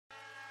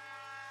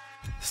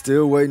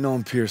Still waiting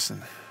on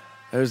Pearson.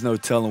 There's no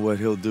telling what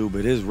he'll do,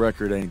 but his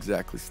record ain't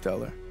exactly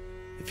stellar.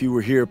 If you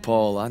were here,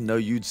 Paul, I know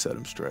you'd set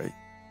him straight.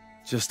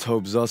 Just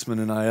hope Zussman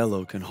and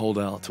Aiello can hold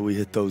out till we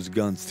hit those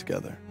guns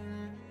together.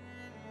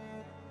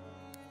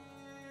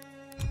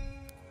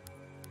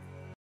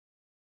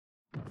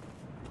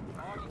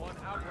 Dog 1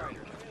 outrider.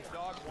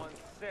 Dog 1-6.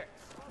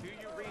 Do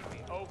you read me?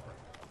 Over.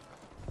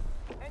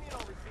 And you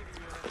don't receive a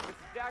unit. This is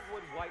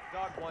Dagwood White,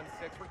 Dog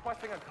 1-6,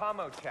 requesting a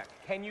commo check.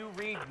 Can you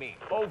read me?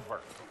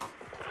 Over.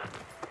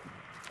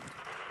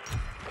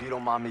 If you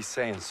don't mind me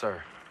saying,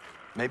 sir,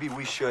 maybe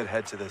we should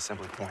head to the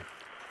assembly point.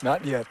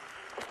 Not yet.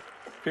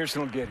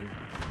 Pearson will get here.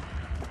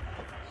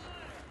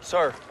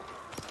 Sir,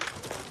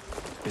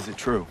 is it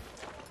true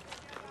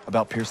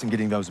about Pearson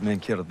getting those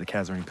men killed at the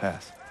Kazarine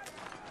Pass?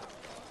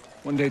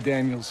 One day,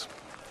 Daniels,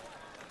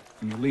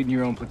 when you're leading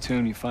your own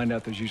platoon, you find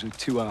out there's usually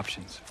two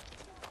options.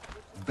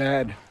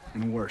 Bad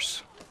and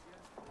worse.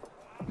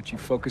 But you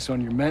focus on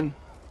your men,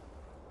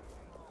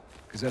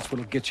 because that's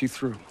what'll get you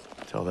through.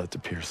 Tell that to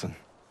Pearson.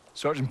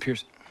 Sergeant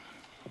Pearson.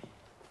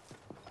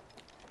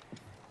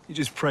 You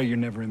just pray you're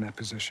never in that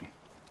position.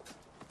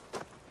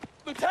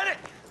 Lieutenant!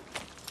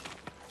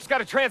 Just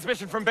got a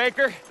transmission from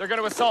Baker. They're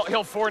gonna assault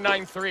Hill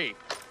 493.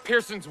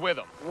 Pearson's with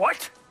them.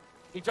 What?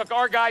 He took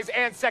our guys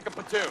and 2nd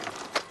platoon.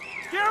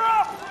 Gear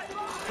up!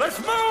 Let's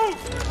move!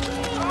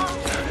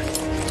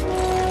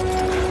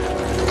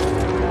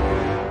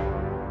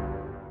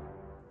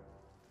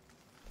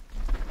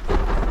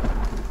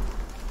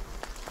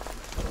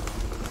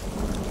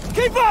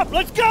 Keep up!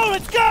 Let's go!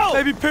 Let's go!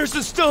 Maybe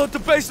Pearson's still at the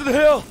base of the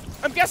hill.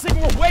 I'm guessing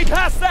we're way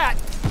past that.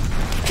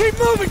 Keep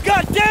moving,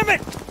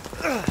 goddammit!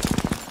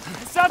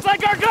 Sounds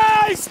like our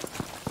guys!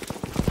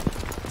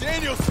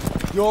 Daniels!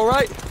 You all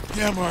right?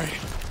 Yeah, I'm all right.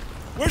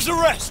 Where's the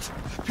rest?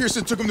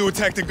 Pearson took him to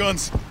attack the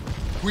guns.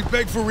 We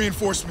begged for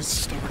reinforcements.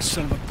 Stubborn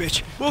son of a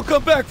bitch. We'll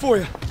come back for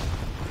you.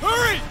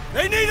 Hurry!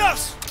 They need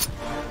us!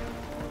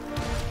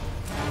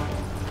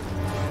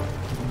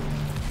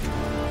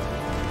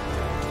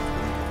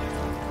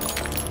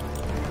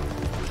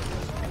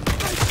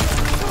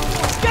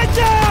 Get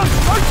down!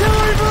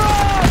 Artillery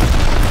barrage!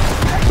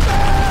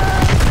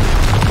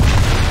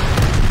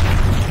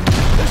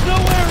 There's no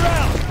way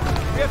around!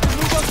 We have to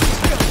move up this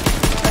hill.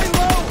 Stay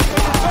low!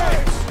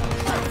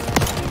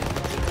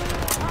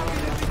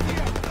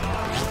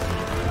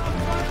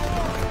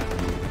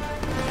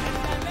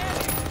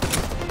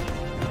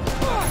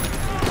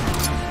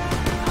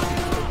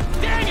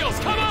 Daniels,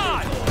 come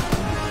on!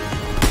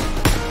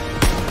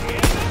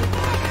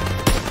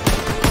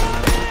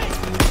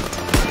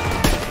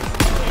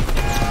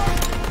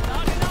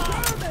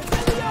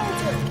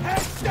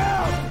 Heads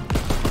down!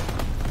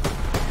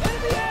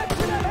 Enemy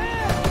action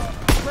ahead!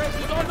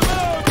 Braces on the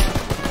move!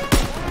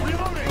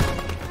 Reloading!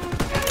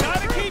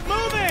 Gotta keep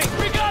moving!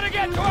 We gotta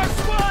get to our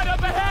squad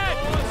up ahead!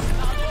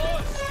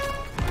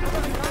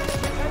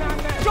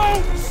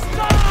 Don't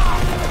stop!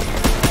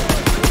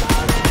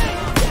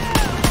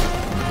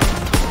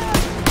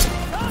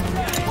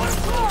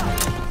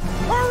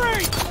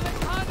 Hurry!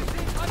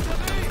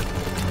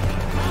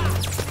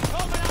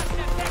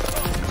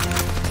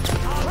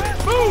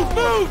 Move,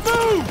 move,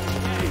 move!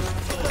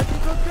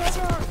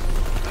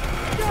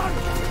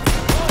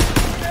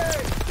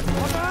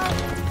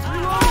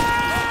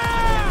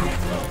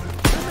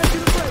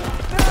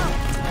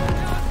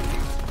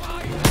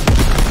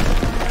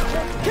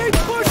 Keep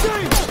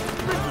pushing!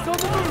 Christmas on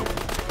the move!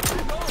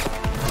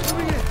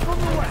 Moving in from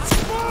the west.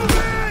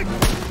 Moving!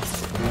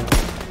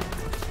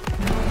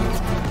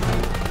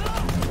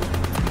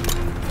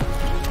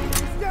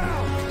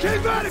 Down!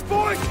 Keep at it,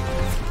 boys!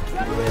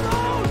 Gotta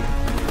reload!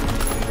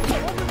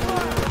 Open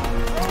fire!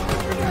 Open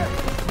grenade!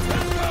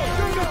 Let's go!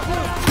 Bring up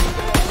push!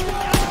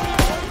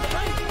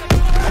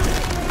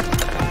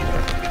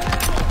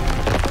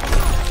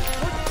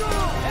 Let's go!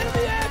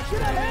 Enemy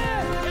action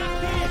ahead!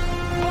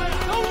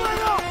 Don't let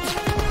up!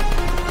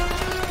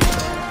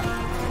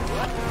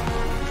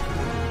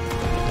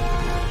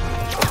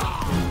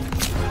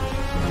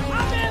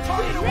 I'm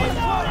empty!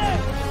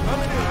 Reloading!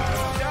 Coming in.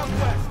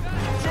 Southwest.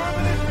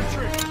 German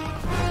infantry.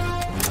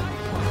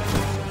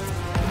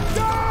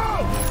 Go!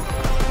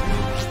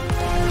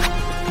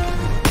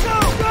 Go,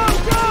 go,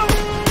 go!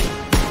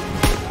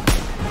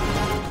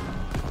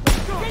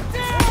 Get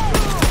down!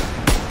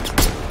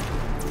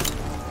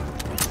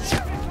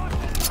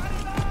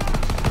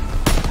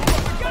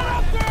 Get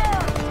up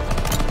there!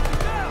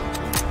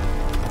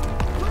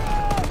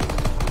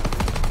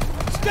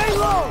 Stay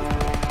low!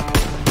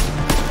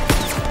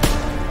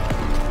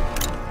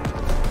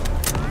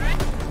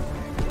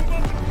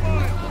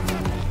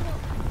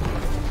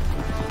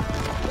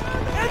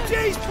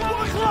 MG's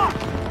 12 o'clock!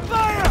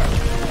 Fire!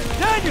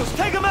 Daniels,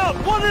 take them out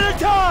one at a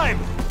time!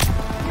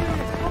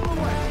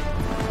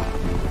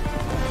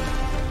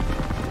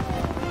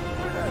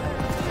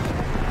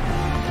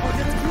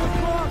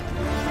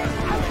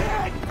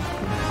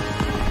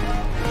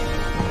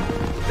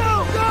 Go,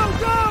 go,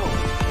 go!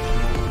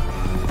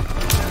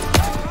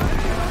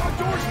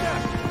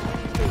 Doorstep!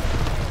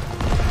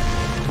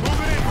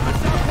 Moving in from the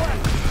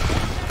southwest!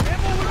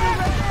 Ammo when you're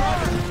ready,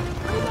 brother!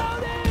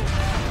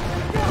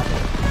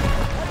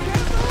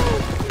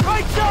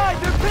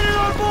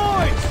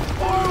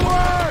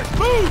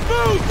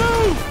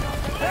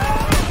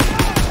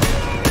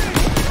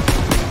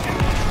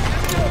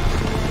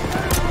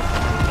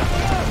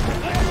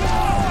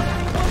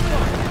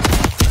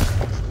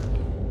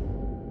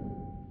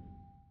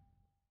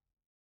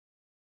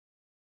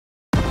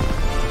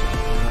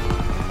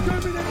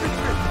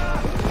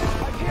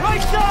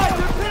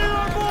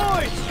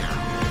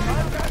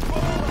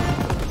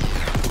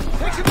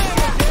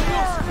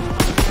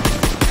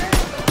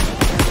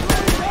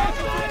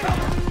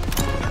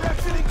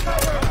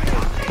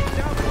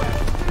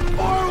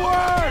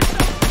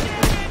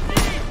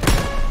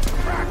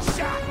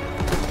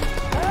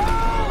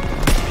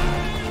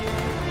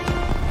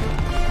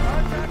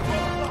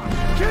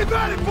 Keep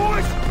at it,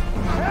 boys!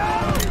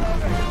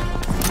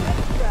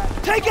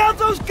 Take out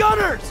those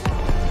gunners!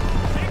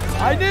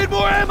 I need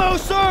more ammo,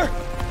 sir!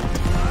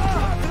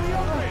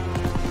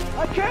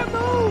 I can't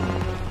move!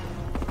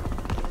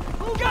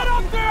 Get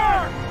up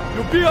there!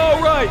 You'll be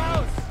all right!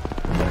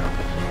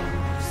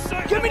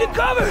 Get me to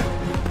cover!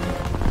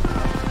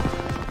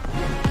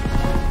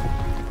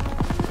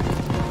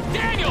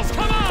 Daniels,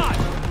 come on!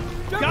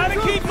 Gotta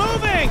keep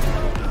moving!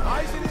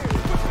 Eyes in here.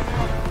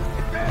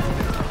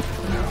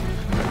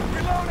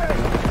 Reloading!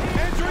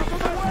 Entering from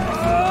the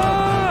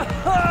west!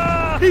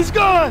 He's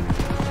gone!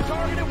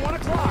 Target at 1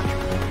 o'clock.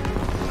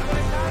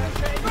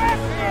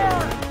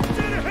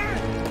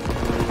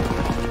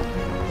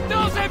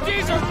 Those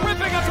MGs are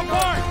ripping us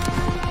apart!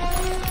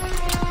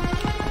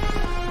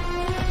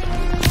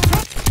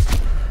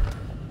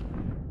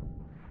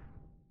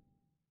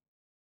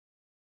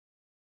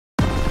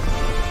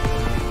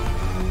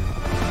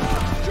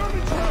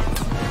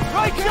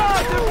 Right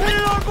shot! They're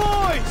pinning our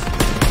boys!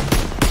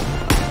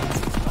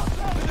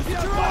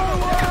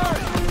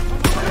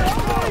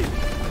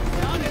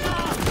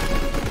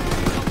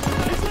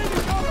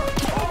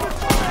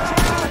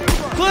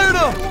 Cleared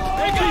them!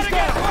 They gotta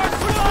get our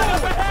squad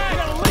up ahead!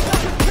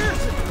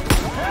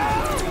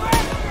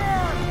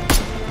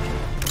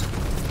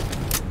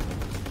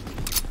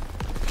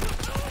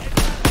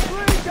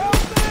 Please help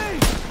me!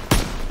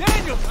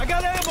 Daniels, I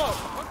got ammo!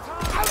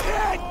 I'm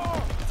hit!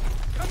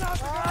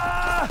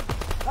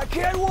 I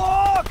can't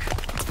walk!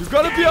 You're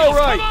gonna be all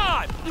right! Come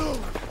on!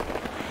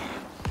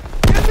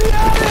 Get me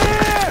out of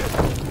here!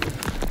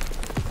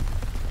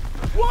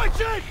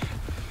 Watch it!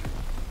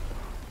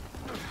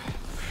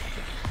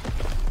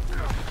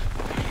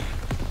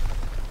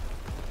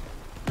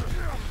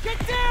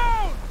 Get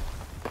down!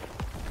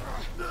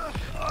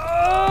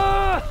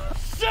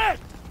 Shit!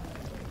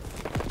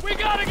 We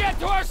gotta get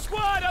to our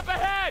squad up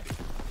ahead!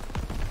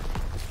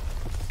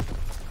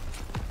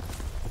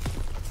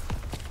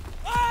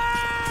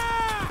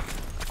 Ah!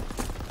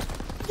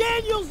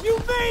 Daniels, you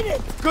made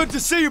it! Good to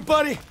see you,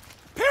 buddy.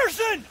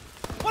 Pearson!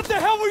 What the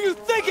hell were you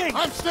thinking?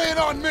 I'm staying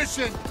on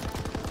mission.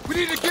 We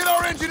need to get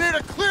our engineer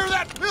to clear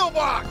that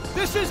pillbox.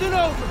 This isn't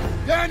over.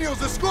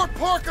 Daniels, escort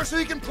Parker so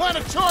he can plant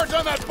a charge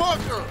on that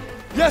bunker.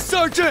 Yes,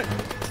 Sergeant!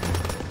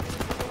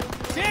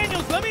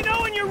 Daniels, let me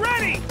know when you're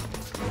ready!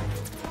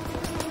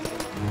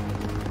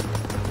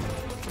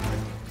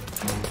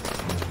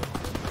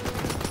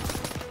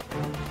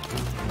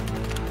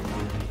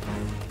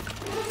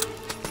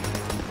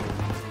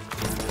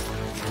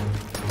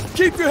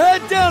 Keep your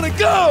head down and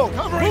go!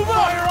 Covering Move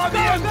fire up. on the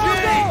Go, MG!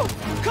 go, go.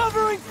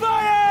 Covering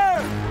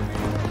fire!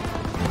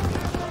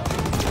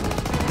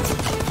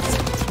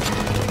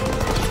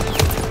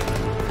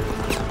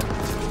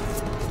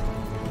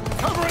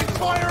 Covering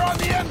fire on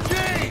the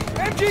MG!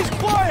 MG's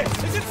quiet!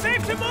 Is it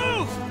safe to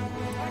move?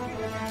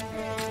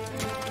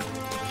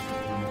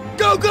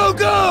 Go, go,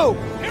 go!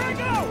 Here I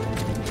go!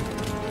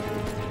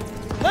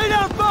 Lay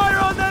down fire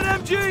on that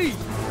MG!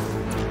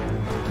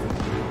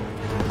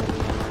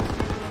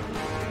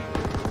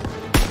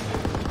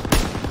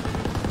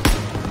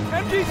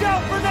 MG's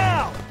out for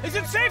now! Is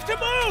it safe to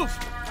move?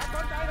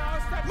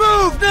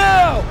 Move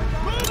now!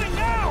 Moving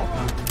now!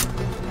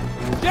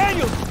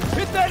 Daniels,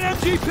 hit that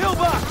MG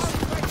pillbox!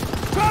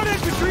 Ground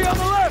infantry on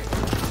the left!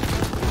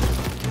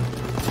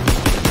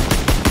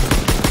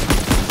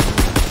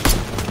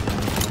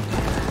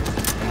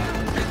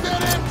 Hit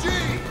that MG!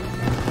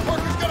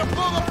 Parker's gonna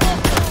blow the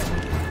bunker!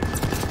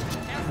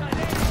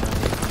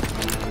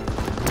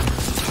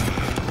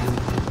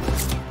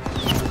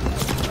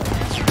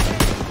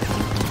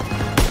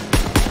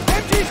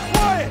 MG's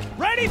quiet!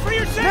 Ready for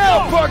your signal!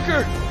 Now,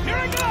 Parker! Here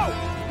I go!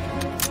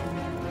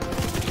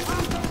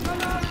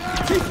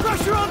 Keep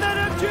pressure on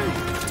that MG!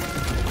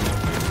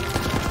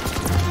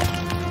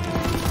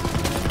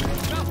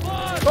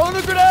 Throwing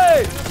a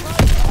grenade!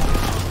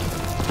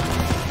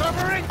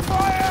 Covering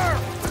fire!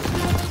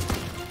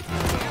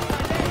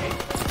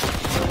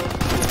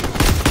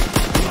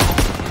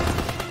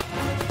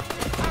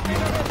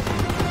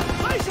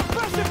 Lay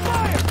suppressive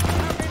fire!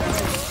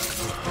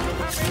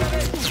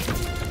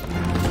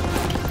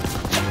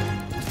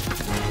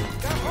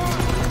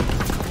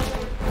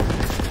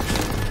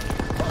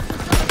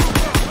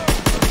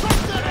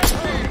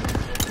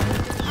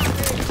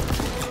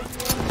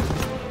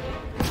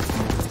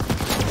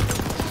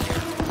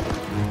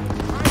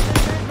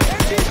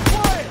 MG's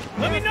quiet!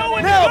 Let me know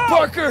when Now, to go!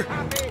 Parker!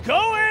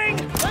 Going!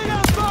 Lay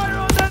down fire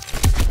on that...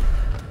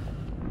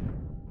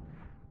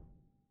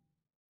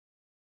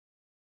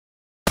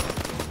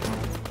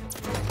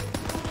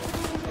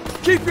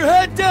 Keep your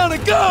head down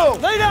and go!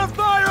 Lay down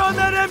fire on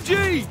that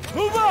MG!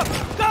 Move up!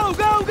 Go,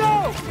 go,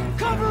 go!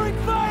 Covering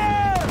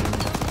fire!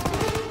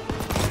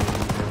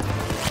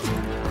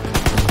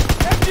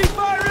 MG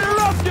fire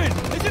interrupted!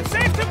 Is it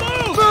safe to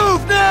move?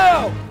 Move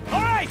now!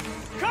 All right,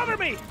 cover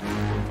me!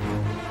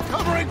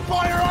 Covering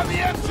fire on the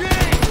MG!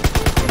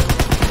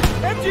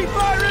 MG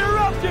fire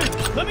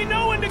interrupted! Let me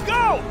know when to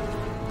go!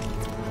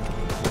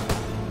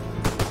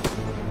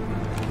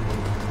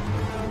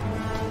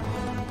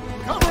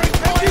 Covering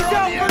fire MG's on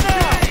out the for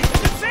now! MG!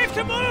 Is it safe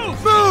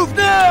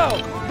now!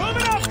 Move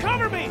it up!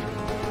 Cover me!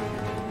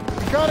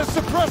 We gotta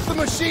suppress the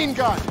machine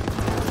gun!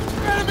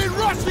 Enemy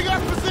rushing our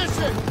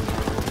position!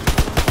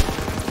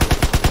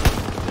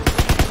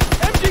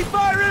 MG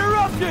fire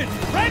interrupted!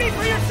 Ready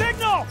for your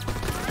signal!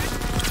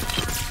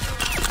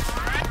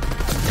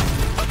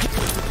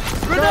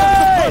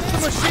 Gotta suppress the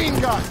machine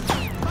gun!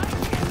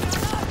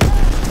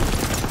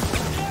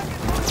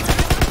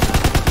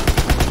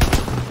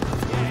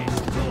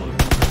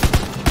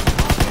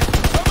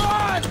 Come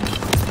on!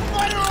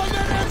 Fire on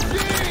that MG!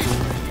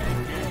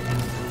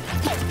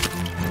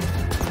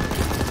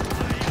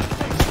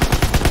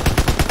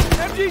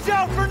 MG's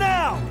out for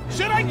now!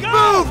 Should I go?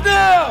 Move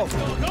now!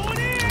 Going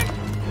in!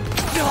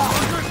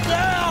 Bunker's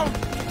down!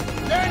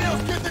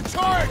 Daniels, get the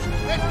charge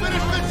and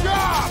finish the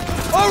job!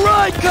 All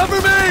right, cover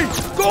me!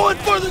 Going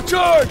for the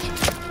charge!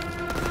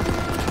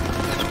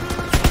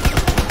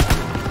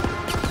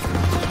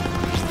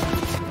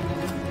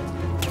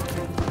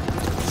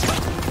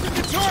 Get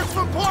the charge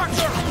from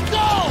Parker!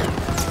 Go!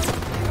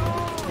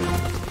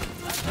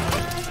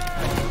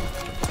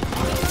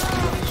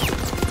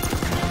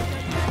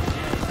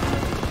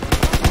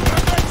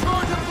 Grab that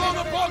charge and blow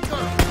the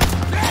bunker!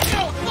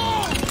 Daniels,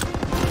 move!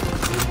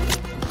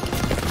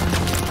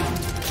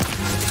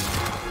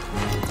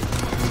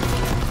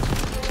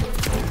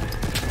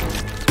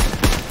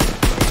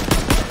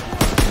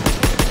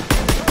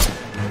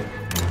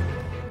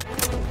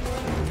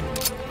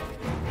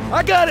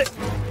 I got it!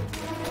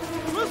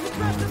 We'll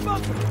suppress the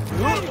bunker!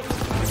 Daniel,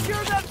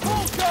 secure that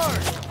pole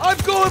charge! I'm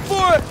going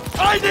for it!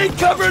 I need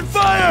cover and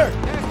fire!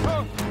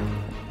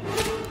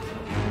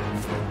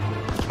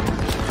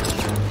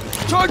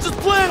 Charge is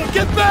planted!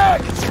 Get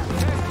back!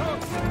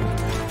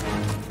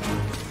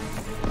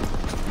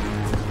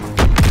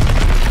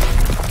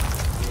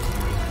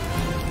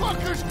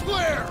 Bunker's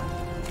clear!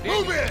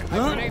 Move in!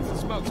 Grenades and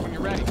smokes when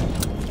you're ready.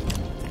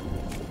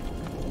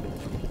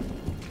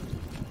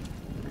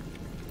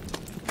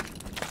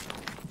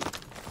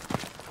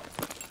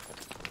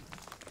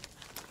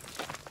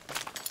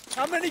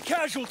 How many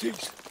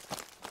casualties?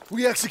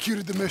 We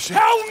executed the mission.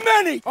 How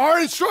many? Our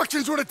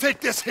instructions were to take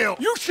this hill.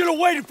 You should have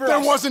waited for There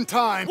us. wasn't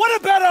time. What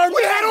about our...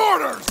 We had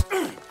orders!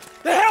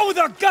 The hell with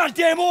our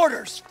goddamn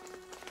orders!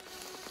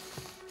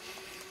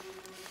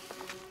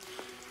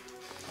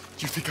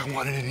 Do you think I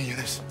wanted any of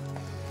this?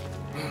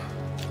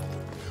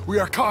 We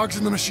are cogs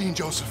in the machine,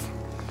 Joseph.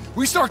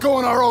 We start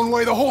going our own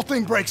way, the whole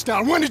thing breaks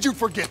down. When did you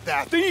forget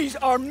that? These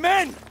are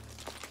men!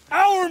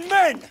 Our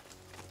men!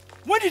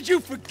 When did you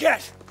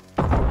forget?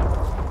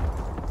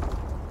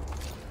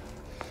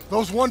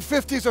 Those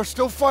 150s are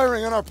still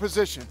firing on our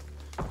position.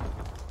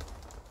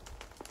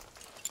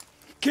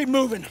 Keep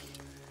moving.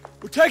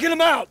 We're taking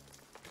them out.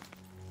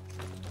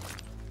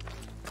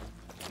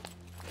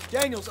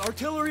 Daniels,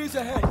 artillery is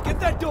ahead. Get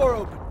that door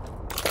open.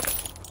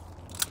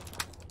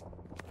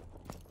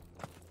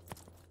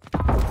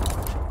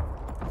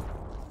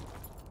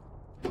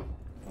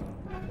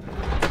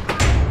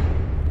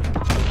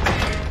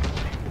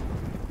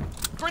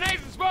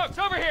 Grenades and smokes,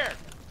 over here!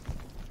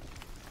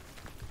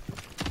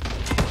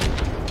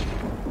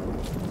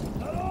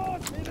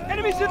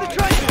 Enemies in the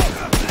trenches!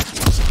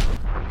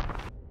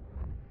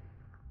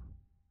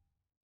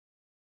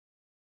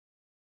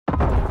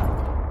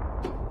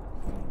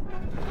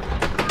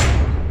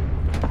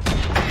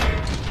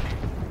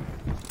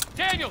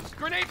 Daniels,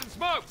 grenades and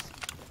smokes!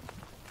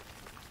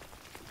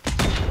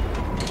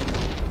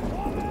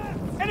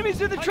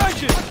 Enemies in the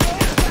trenches!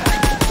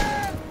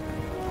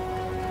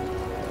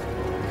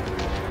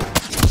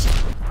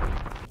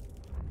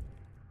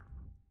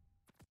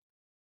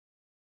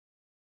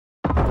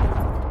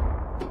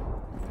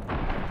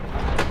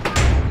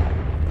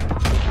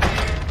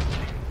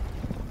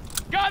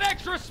 Got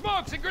extra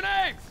smokes and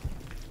grenades!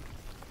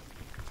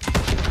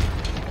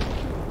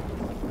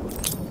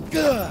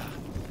 Gah.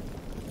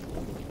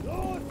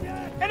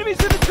 Enemies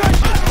in the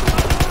trenches!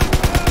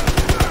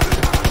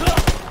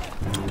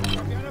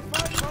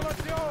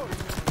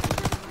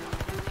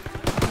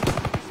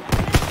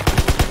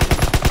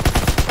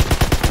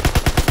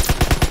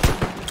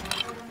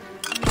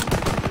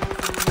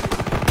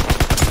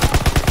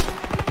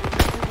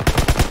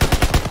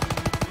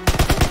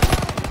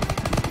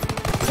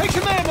 Take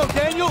some ammo,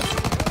 Daniel!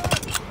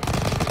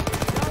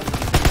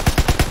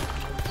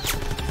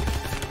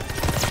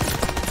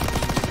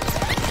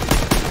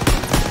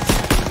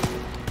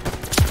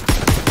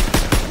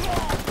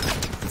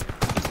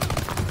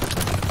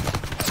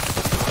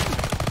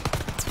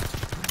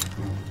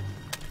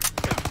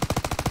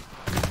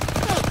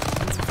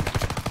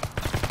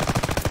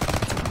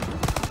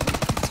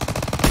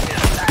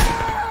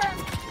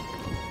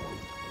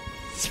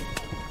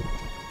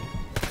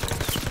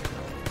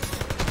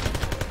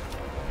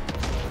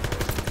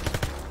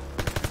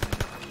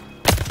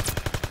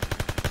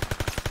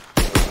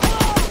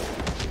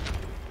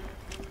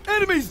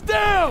 Enemies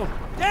down!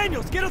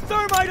 Daniels, get a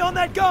thermite on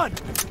that gun!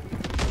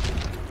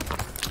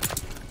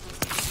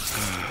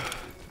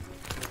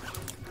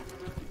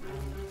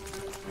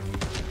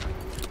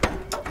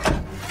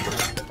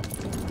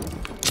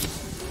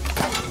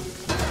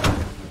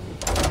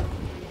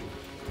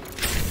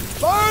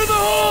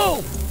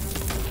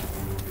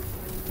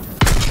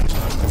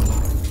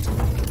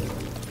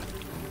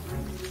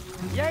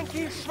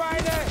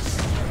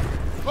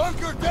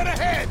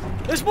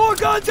 There's more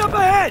guns up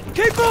ahead!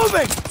 Keep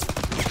moving!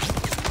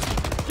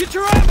 Get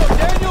your ammo,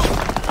 Daniel!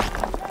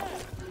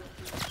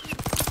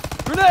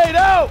 Grenade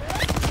out!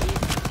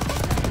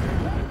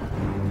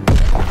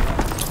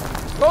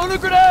 Throwing a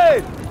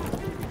grenade!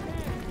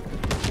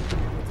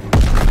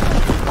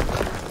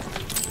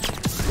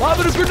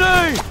 Lobbing a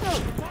grenade!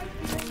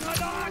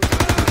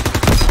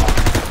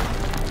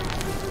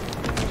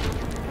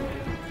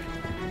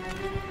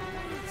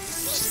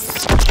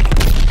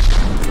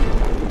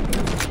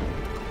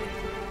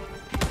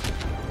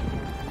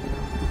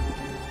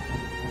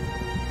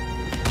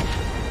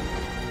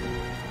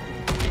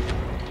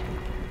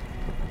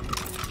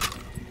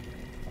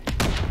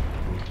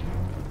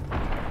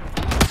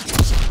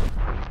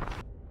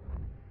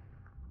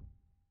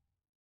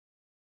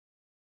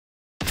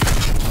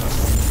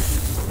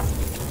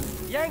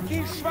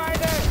 Yankee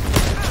Schweine!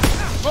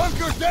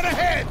 Bunkers dead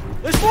ahead!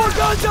 There's more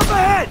guns up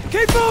ahead!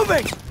 Keep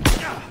moving!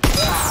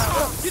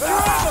 Get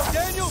your ammo,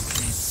 Daniel!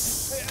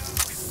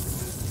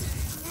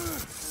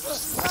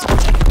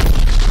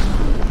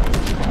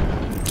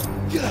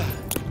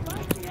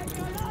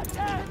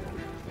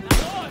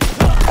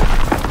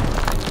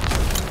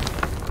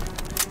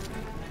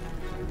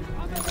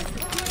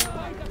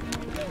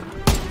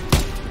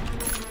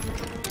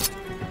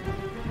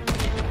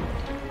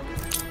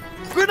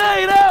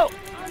 Grenade out!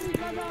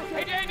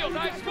 Hey, Daniels,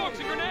 I smokes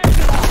a grenade!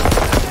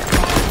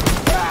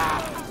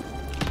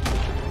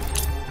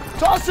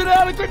 Tossing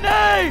out a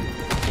grenade!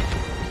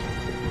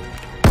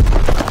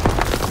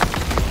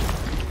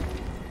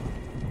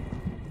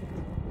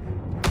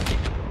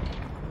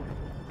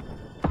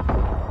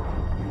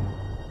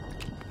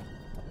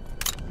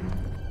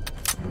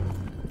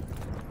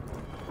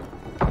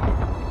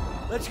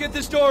 Let's get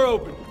this door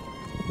open.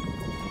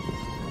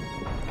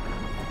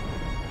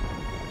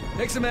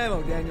 Take some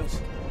ammo, Daniels.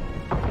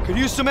 Could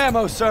use some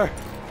ammo, sir.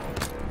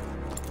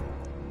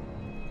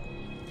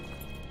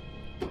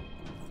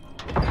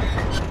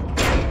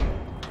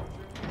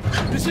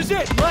 This is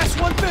it! Last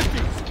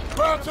 150s!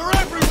 Crowds are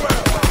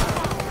everywhere!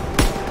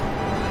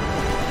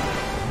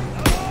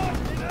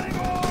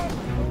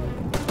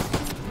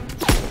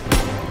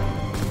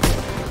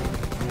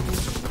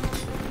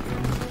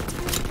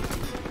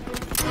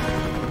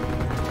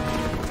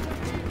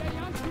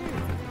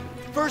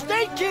 First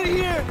aid kit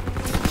here!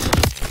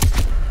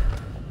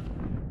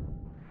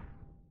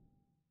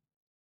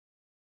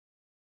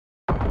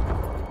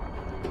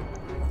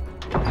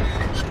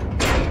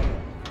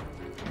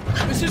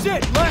 This is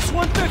it! Last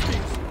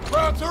 150s!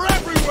 Crowds are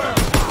everywhere!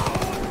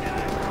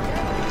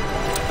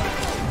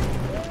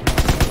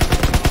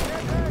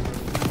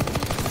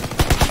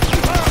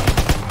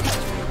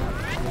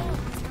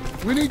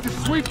 We need to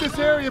sweep this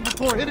area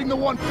before hitting the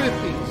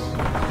 150s.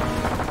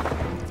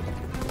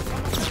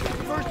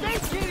 First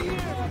aid kit here!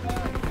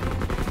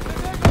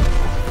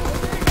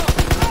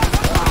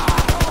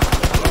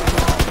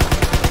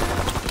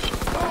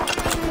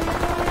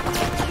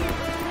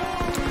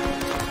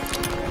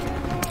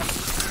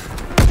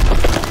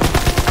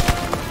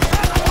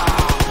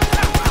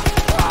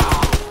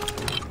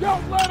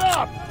 Don't let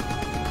up!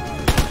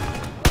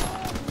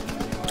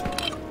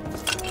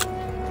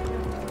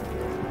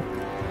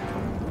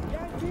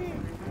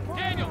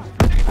 Daniels,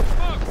 take some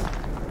smokes!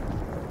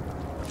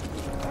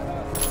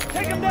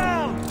 Take him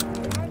down!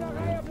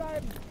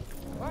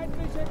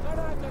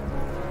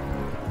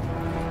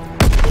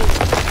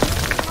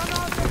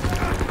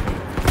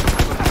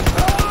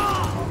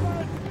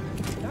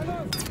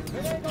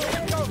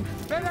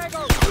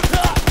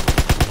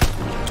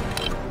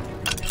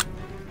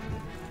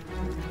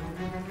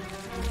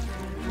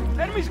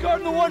 Enemies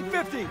guarding the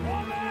 150!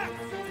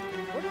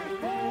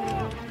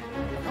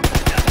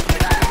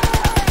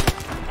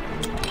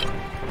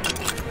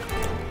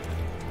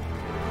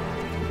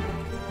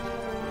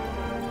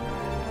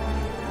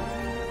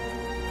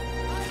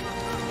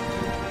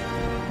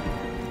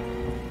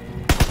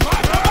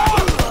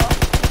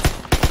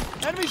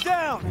 Enemies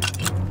down!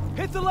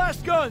 Hit the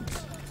last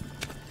guns!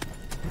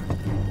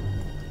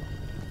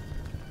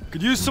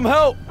 Could use some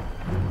help!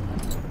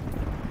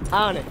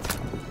 On it!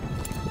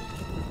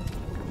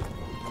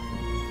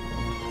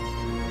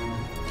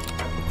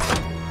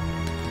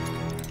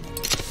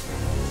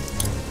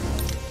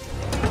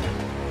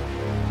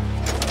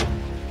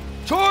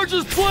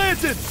 Charges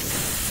planted!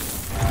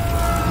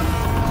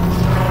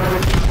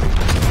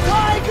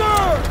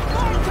 Tiger!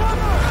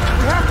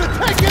 We have to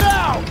take it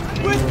out!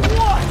 With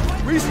what?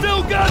 We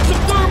still got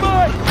some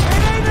thermite!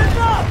 It ain't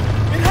enough!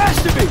 It has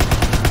to be!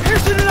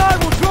 Pearson and I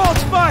will draw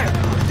its fire!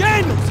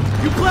 Daniels,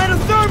 you plant a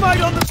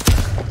thermite on the...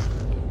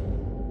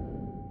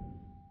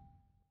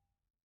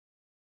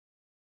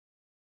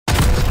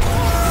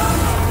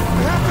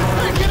 We have to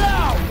take it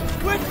out!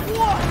 With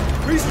what?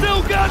 We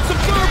still got some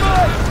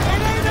thermite!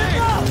 It ain't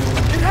enough!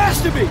 It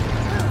has to be!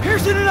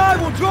 Pearson and I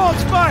will draw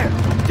its fire!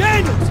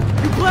 Daniels,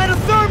 you plant a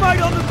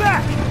thermite on the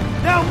back!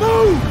 Now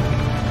move!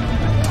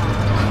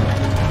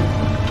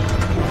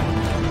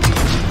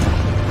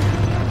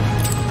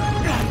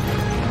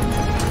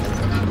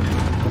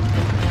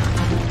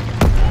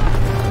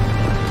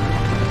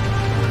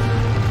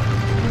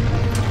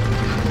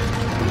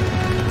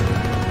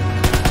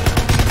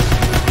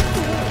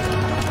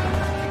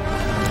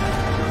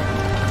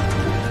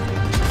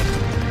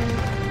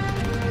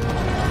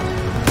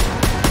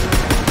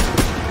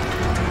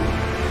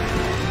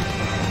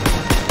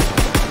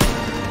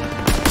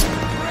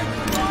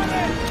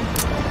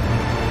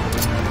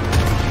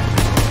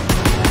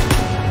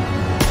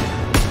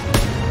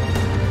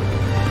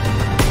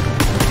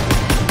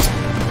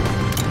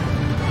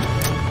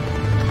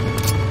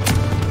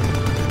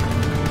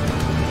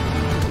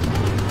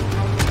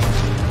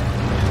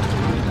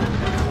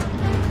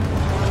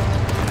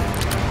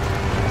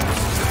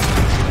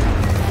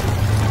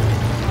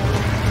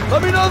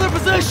 other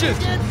position!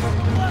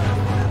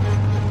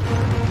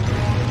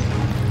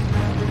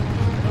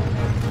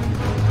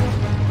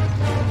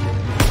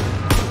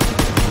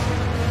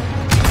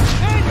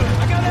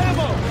 I got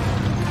ammo!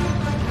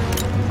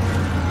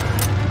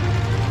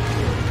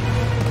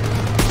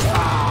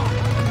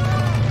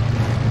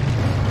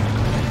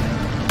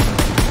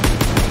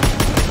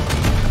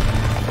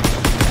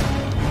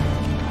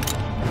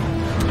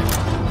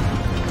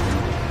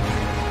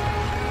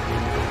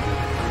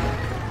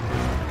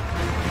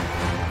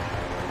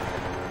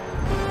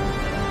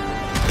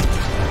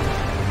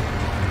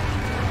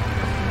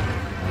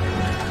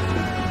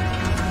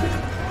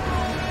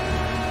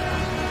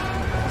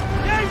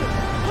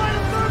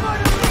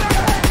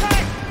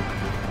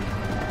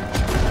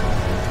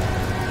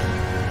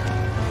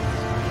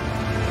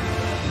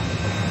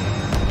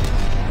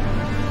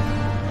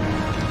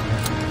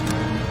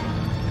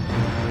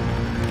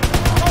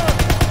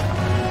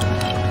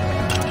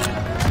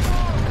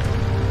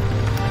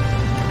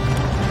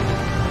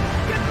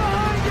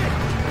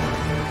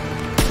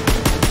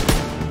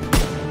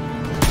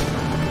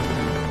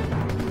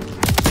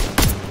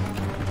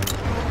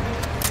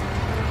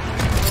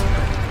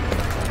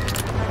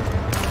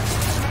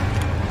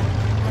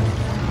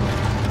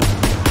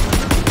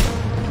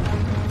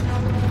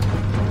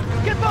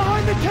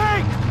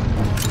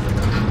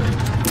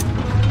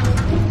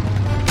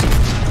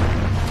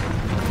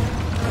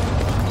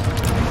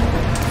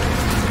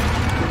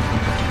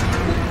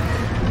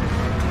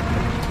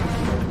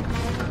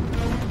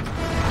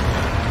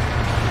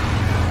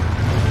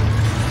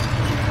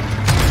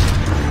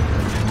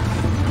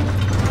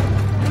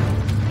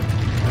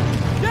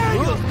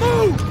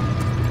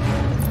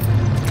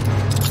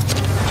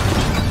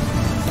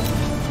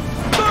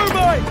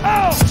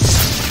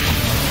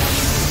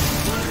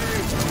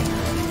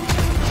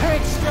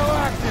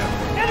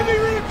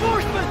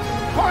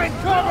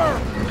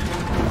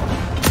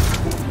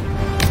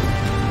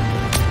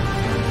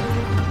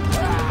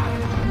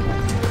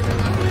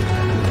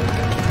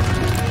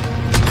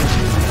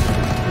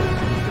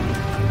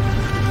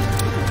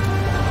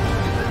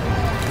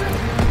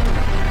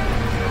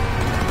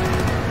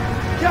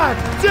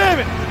 Damn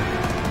it!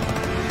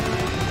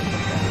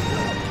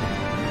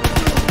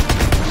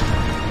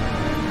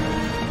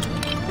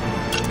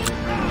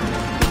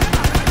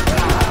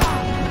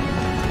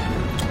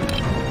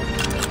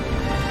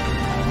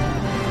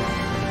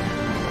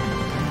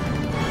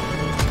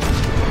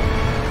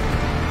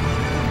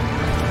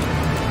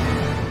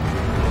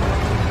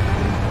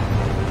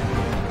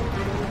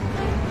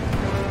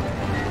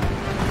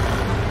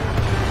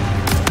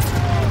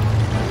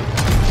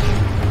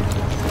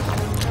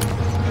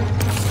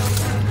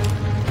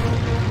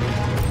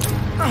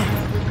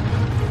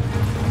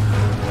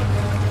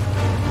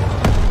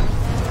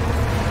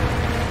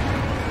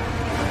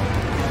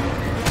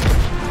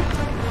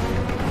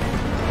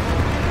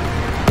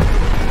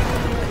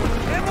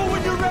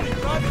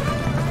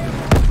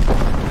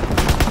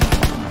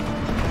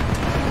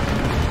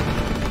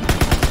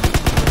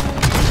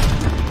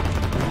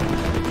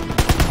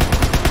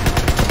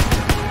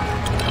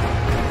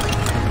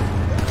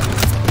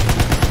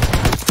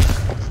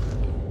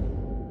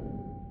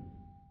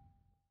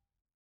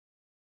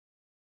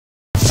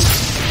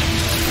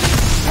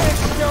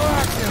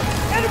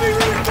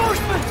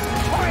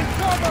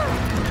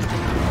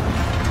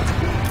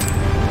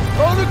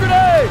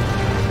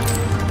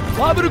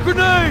 Lob it a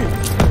grenade!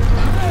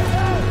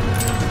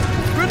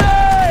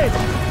 Grenade!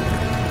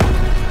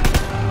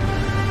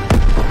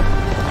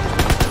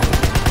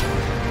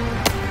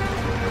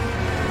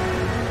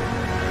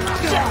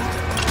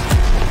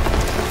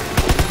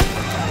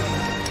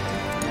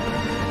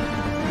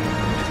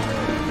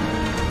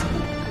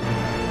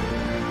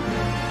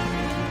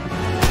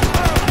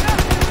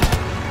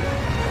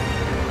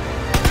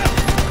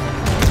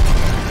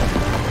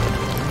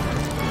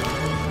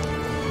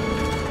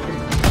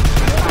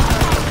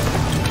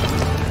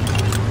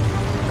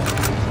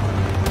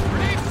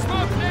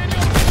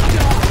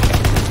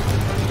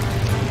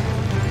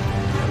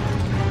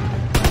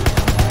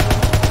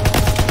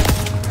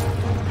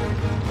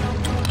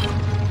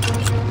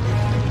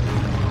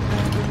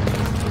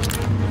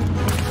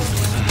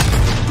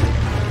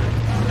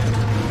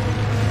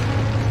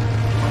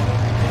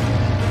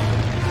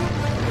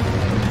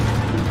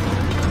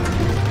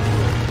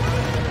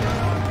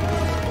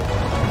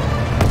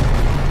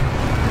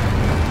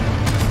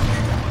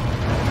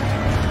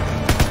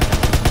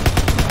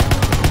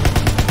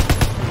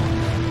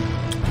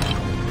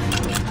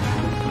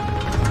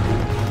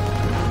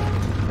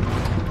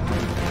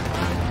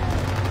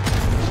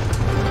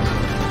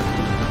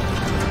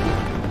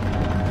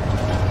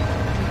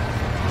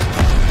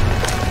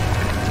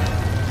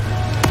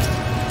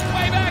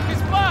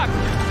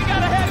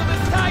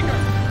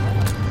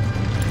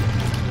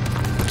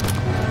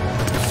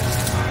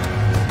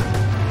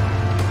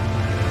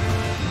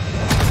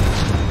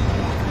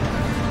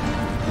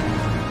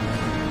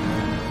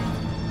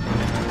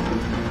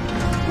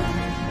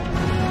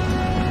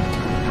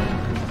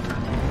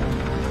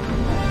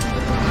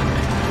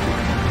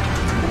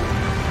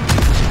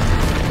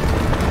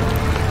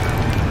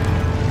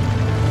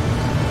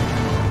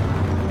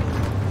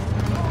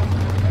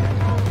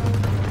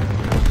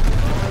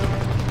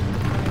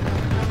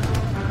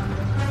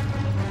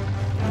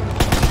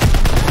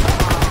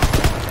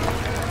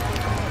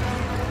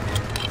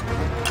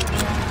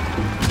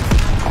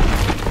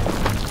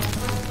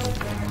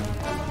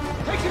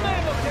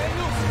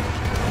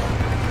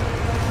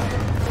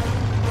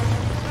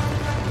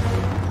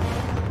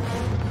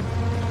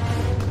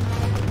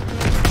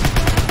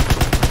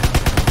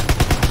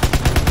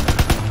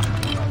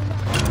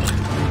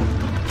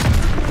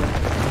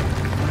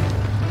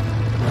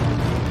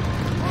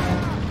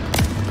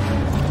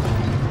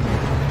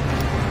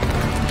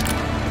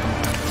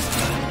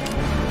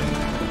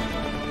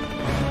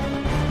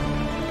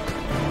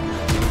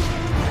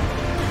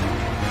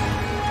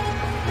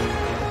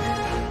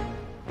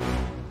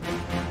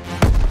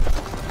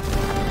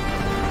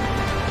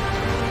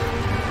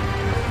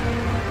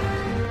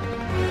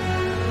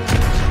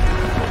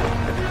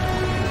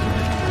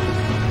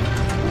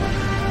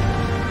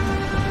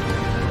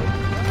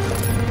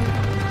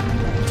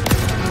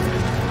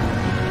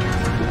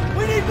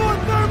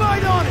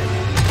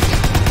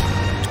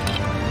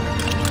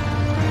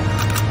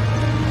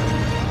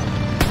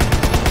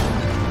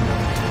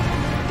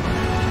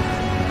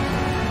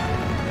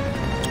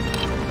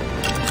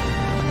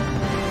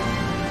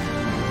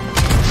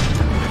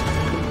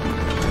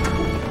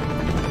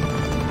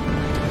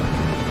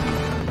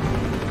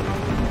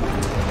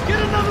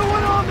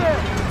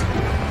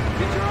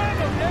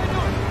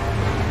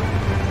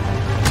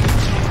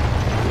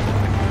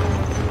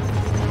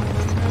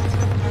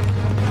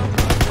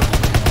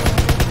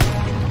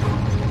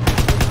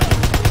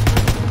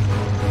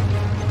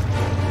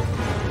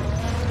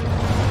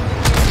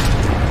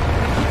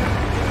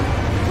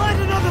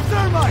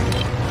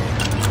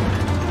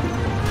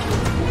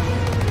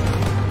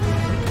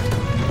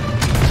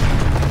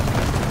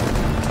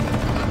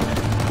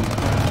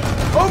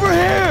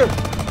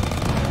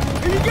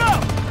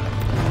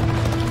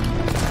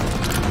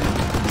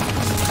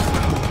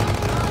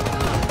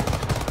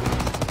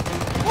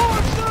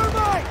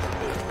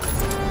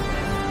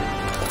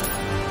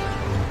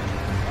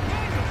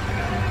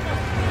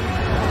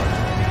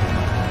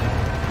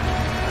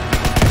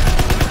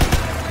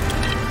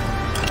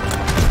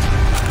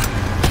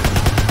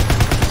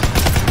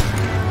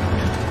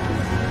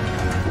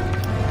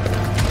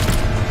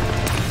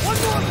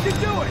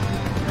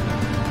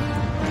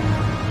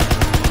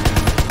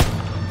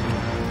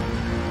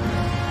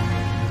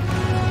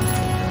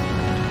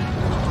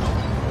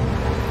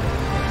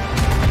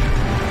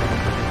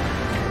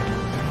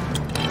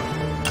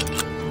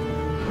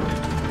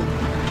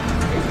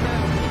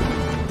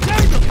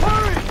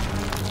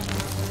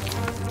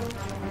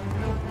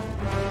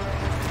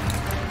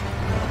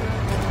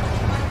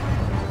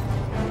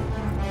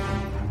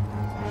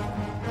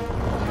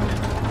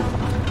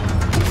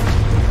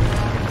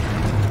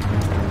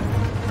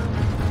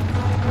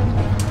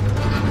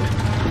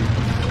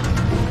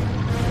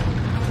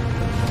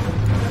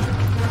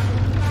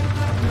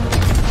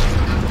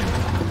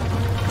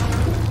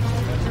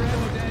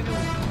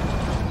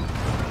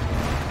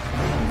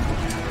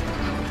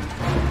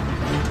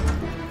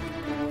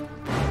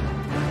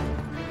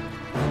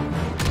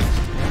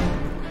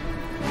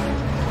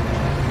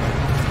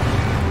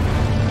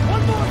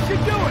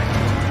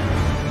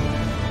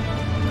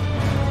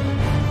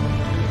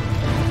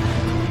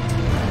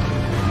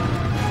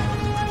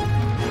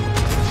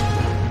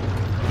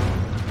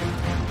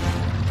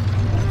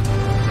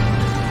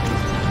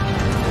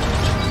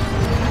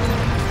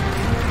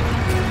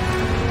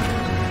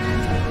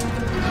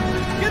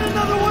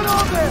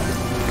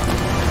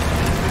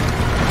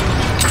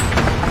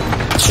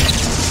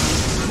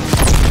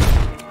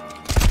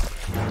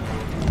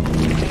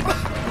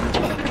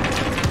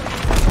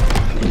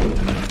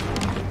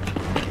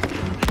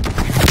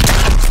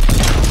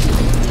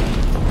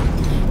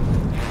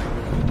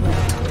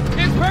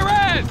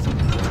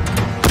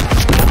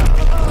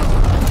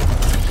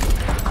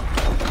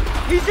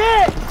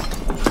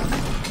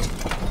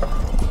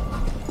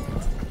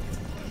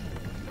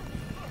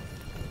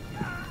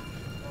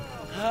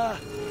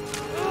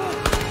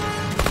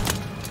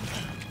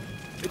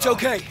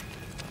 Okay.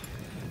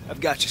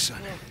 I've got you,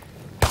 son.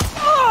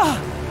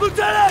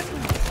 Lieutenant!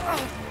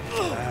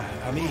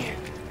 Ami.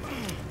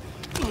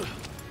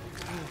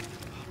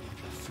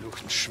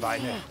 Verfluchten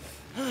Schweine.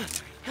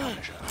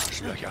 Panische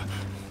Arschlöcher.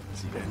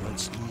 Sie werden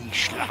uns nie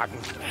schlagen.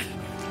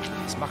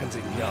 Was machen sie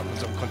denn hier auf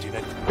unserem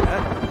Kontinent?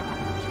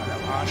 Alle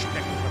am Arsch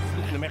lecken,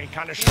 verfluchten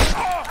amerikanischen...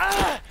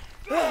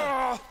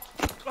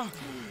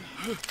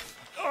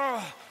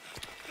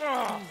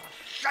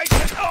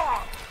 Scheiße!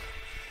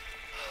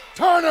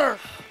 Turner!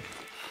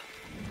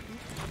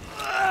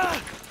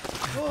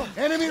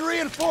 Enemy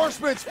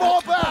reinforcements!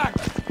 Fall back!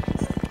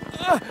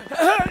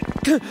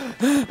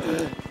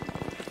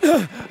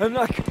 I'm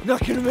not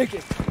gonna make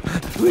it.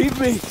 Leave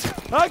me.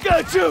 I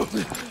got you.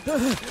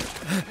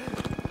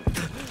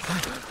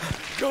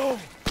 Go!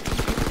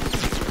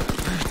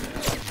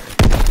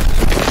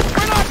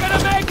 We're not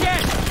gonna make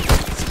it!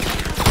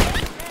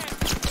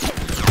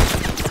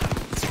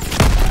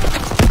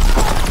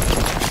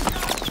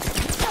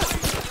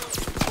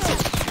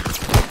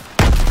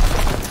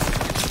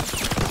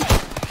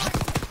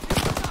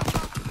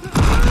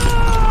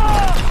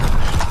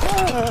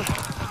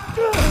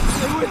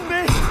 Stay with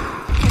me.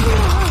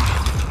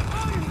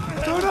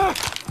 Turner.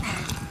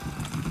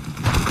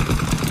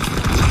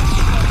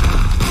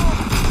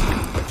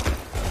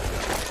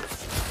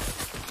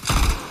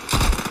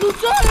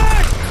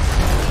 Lieutenant!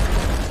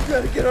 We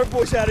gotta get our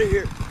boys out of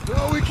here.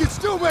 No, we can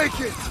still make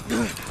it!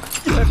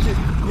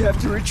 You have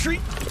to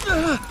retreat.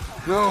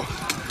 No,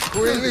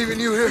 we ain't leaving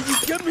you here. You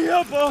get me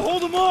up, I'll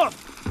hold them off.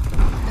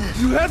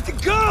 You have to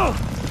go.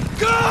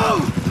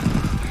 Go!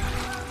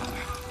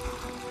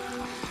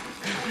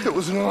 It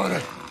was an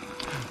honor.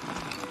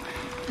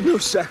 No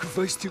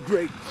sacrifice too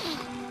great.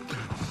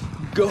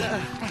 Go.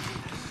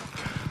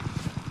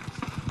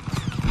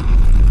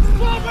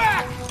 Fall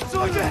back!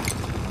 Sergeant!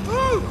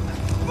 Move!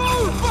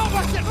 Move! Fall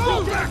back! Get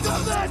fall back!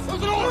 Stop that!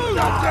 There's an order!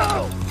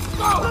 Go!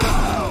 Go!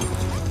 No!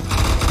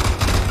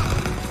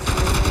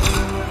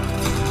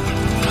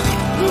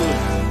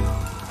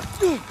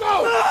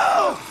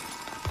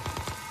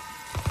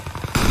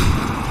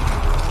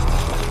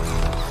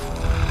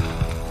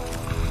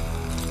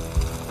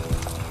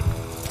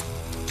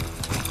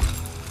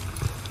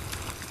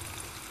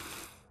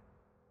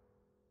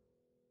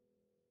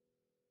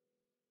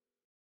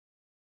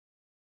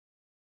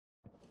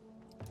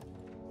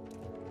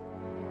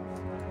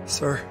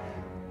 Sir,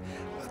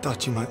 I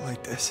thought you might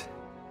like this.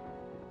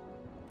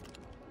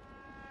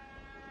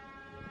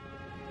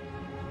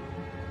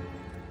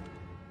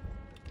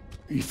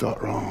 You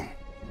thought wrong.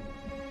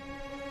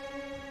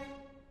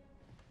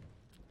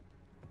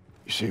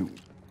 You see,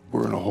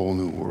 we're in a whole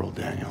new world,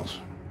 Daniels.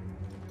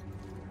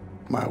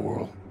 My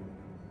world.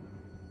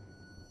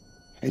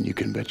 And you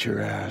can bet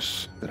your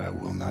ass that I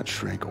will not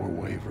shrink or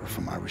waver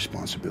from my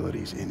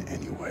responsibilities in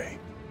any way.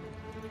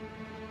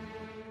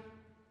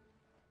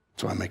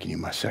 So I'm making you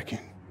my second.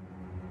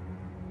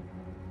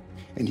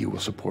 And you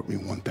will support me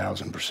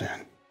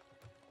 1,000%.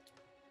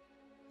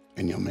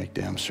 And you'll make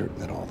damn certain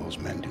that all those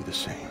men do the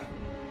same.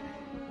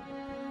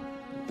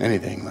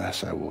 Anything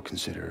less I will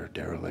consider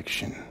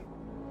dereliction.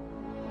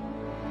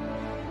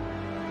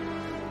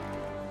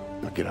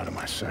 Now get out of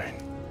my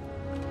sight.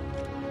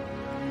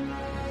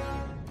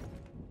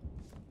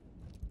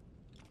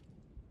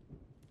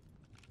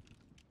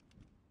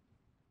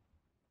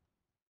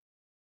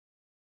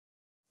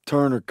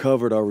 Turner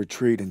covered our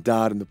retreat and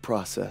died in the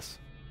process.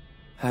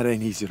 That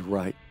ain't easy to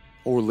write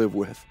or live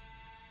with.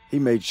 He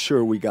made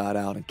sure we got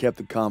out and kept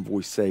the convoy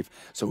safe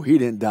so he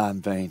didn't die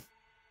in vain.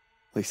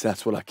 At least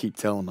that's what I keep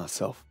telling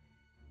myself.